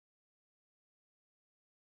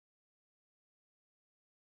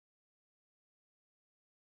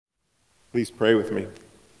Please pray with me.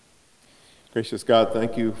 Gracious God,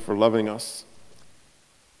 thank you for loving us.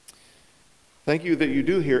 Thank you that you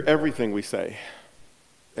do hear everything we say,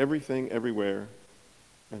 everything, everywhere,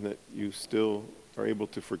 and that you still are able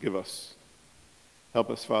to forgive us. Help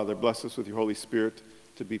us, Father. Bless us with your Holy Spirit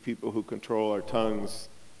to be people who control our tongues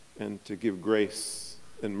and to give grace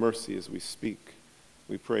and mercy as we speak.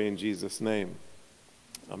 We pray in Jesus' name.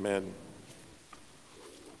 Amen.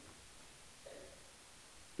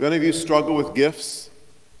 Do any of you struggle with gifts?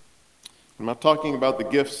 I'm not talking about the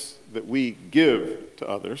gifts that we give to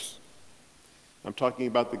others. I'm talking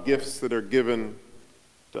about the gifts that are given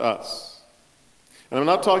to us. And I'm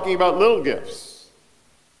not talking about little gifts,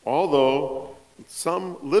 although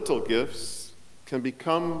some little gifts can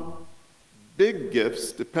become big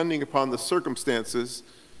gifts depending upon the circumstances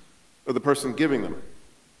of the person giving them.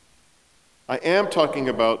 I am talking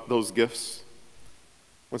about those gifts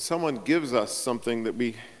when someone gives us something that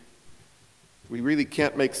we really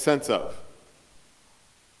can't make sense of.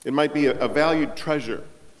 It might be a valued treasure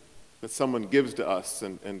that someone gives to us,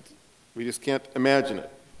 and we just can't imagine it.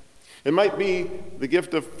 It might be the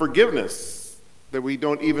gift of forgiveness that we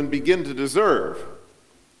don't even begin to deserve.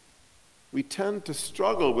 We tend to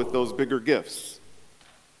struggle with those bigger gifts.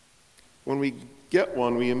 When we get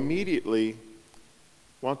one, we immediately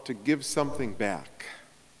want to give something back.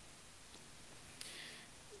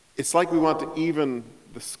 It's like we want to even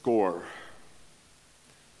the score.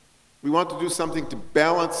 We want to do something to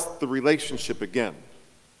balance the relationship again.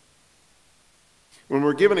 When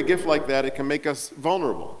we're given a gift like that, it can make us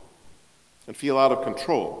vulnerable and feel out of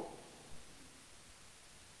control.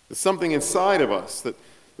 There's something inside of us that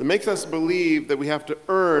makes us believe that we have to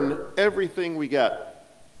earn everything we get.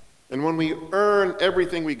 And when we earn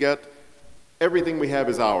everything we get, everything we have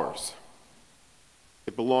is ours.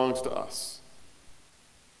 It belongs to us.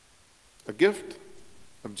 A gift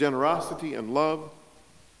of generosity and love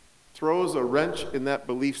throws a wrench in that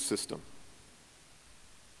belief system.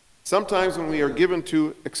 Sometimes when we are given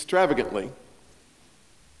to extravagantly,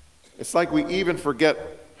 it's like we even forget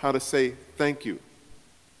how to say thank you.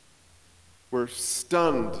 We're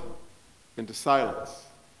stunned into silence.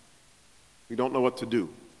 We don't know what to do.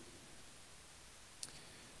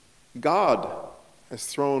 God has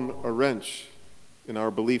thrown a wrench in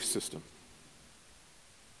our belief system.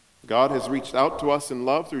 God has reached out to us in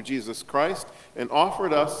love through Jesus Christ and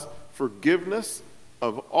offered us forgiveness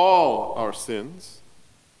of all our sins,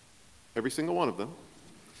 every single one of them,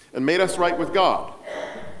 and made us right with God.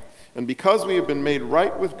 And because we have been made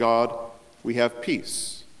right with God, we have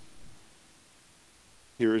peace.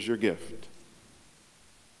 Here is your gift.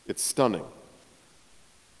 It's stunning.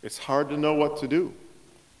 It's hard to know what to do.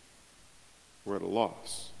 We're at a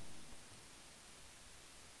loss.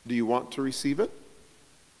 Do you want to receive it?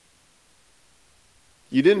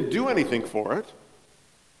 You didn't do anything for it.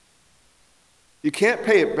 You can't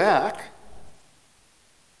pay it back.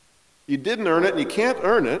 You didn't earn it and you can't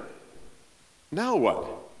earn it. Now what?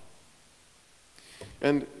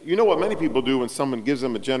 And you know what many people do when someone gives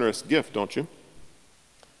them a generous gift, don't you?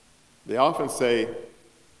 They often say,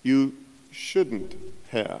 "You shouldn't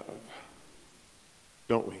have,"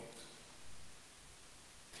 don't we?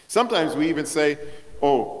 Sometimes we even say,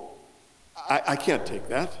 "Oh, I can't take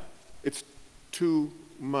that. It's too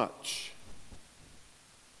much."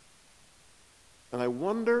 And I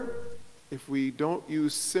wonder if we don't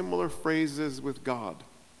use similar phrases with God.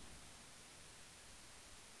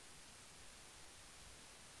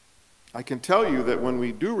 I can tell you that when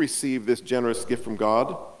we do receive this generous gift from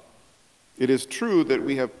God, it is true that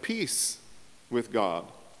we have peace with God,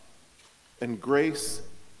 and grace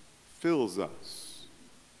fills us.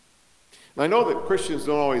 And I know that Christians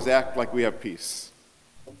don't always act like we have peace.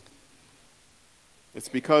 It's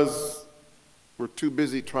because we're too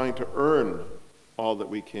busy trying to earn all that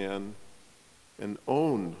we can and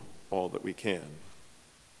own all that we can.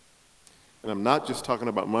 And I'm not just talking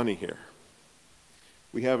about money here.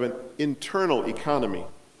 We have an internal economy.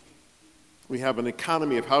 We have an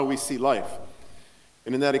economy of how we see life.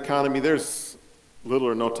 And in that economy, there's little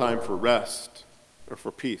or no time for rest or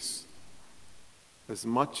for peace, as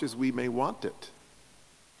much as we may want it.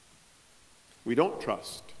 We don't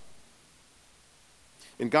trust.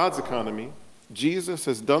 In God's economy, Jesus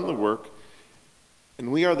has done the work,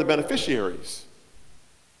 and we are the beneficiaries.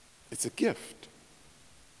 It's a gift.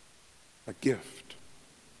 A gift.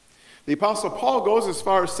 The Apostle Paul goes as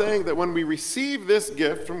far as saying that when we receive this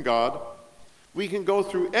gift from God, we can go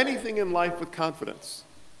through anything in life with confidence.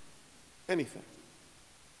 Anything.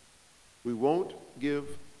 We won't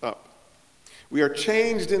give up. We are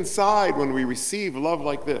changed inside when we receive love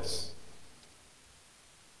like this.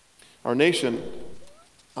 Our nation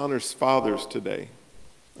honors fathers today.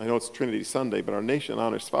 I know it's Trinity Sunday, but our nation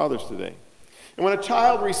honors fathers today. And when a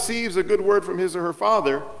child receives a good word from his or her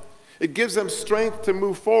father, it gives them strength to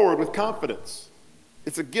move forward with confidence.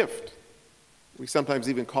 It's a gift. We sometimes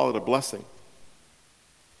even call it a blessing.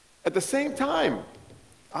 At the same time,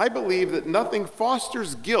 I believe that nothing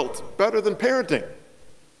fosters guilt better than parenting.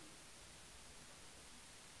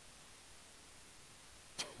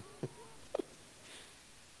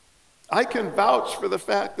 I can vouch for the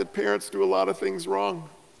fact that parents do a lot of things wrong.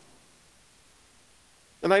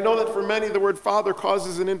 And I know that for many, the word father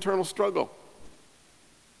causes an internal struggle.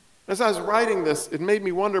 As I was writing this, it made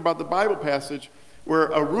me wonder about the Bible passage where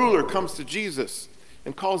a ruler comes to Jesus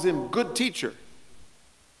and calls him good teacher.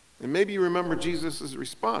 And maybe you remember Jesus'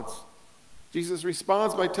 response. Jesus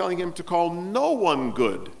responds by telling him to call no one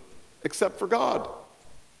good except for God,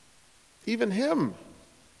 even him.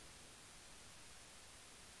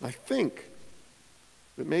 I think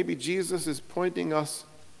that maybe Jesus is pointing us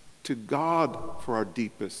to God for our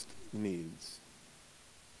deepest needs.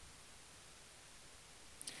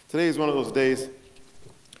 Today is one of those days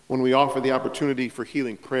when we offer the opportunity for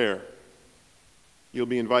healing prayer. You'll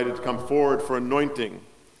be invited to come forward for anointing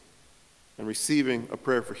and receiving a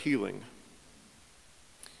prayer for healing.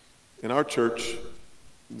 In our church,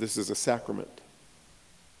 this is a sacrament.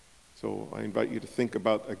 So I invite you to think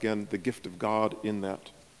about, again, the gift of God in that.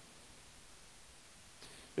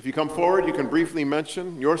 If you come forward, you can briefly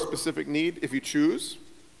mention your specific need if you choose.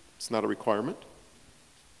 It's not a requirement.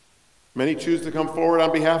 Many choose to come forward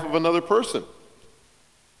on behalf of another person.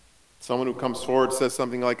 Someone who comes forward says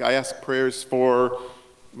something like, I ask prayers for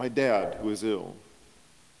my dad who is ill.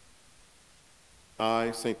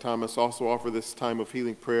 I, St. Thomas, also offer this time of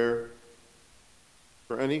healing prayer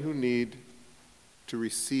for any who need to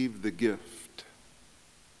receive the gift,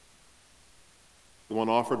 the one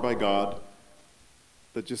offered by God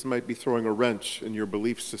that just might be throwing a wrench in your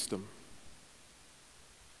belief system.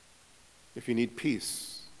 If you need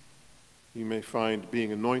peace, you may find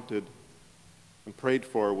being anointed and prayed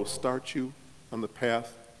for will start you on the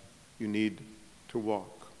path you need to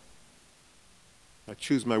walk. I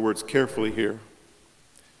choose my words carefully here.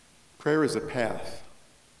 Prayer is a path.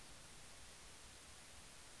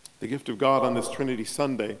 The gift of God on this Trinity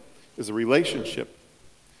Sunday is a relationship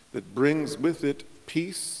that brings with it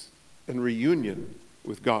peace and reunion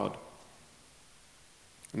with God.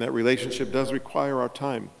 And that relationship does require our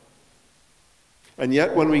time. And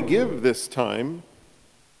yet when we give this time,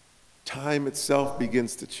 time itself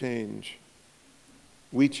begins to change.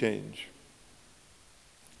 We change.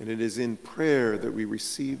 And it is in prayer that we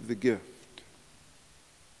receive the gift.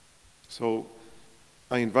 So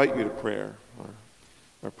I invite you to prayer.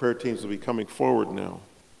 Our prayer teams will be coming forward now.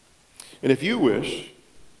 And if you wish,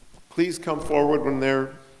 please come forward when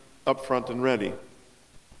they're up front and ready.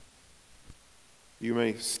 You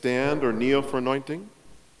may stand or kneel for anointing.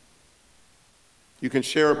 You can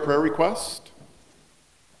share a prayer request.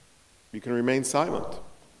 You can remain silent.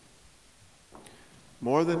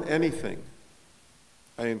 More than anything,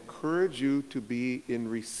 I encourage you to be in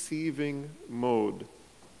receiving mode,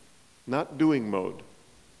 not doing mode,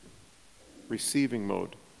 receiving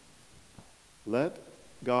mode. Let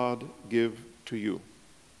God give to you.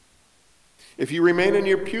 If you remain in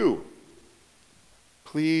your pew,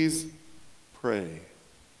 please pray.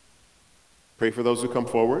 Pray for those who come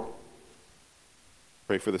forward.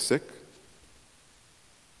 Pray for the sick.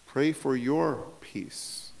 Pray for your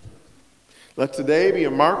peace. Let today be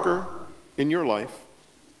a marker in your life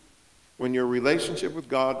when your relationship with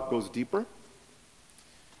God goes deeper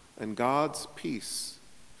and God's peace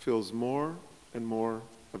fills more and more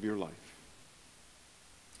of your life.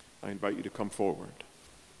 I invite you to come forward.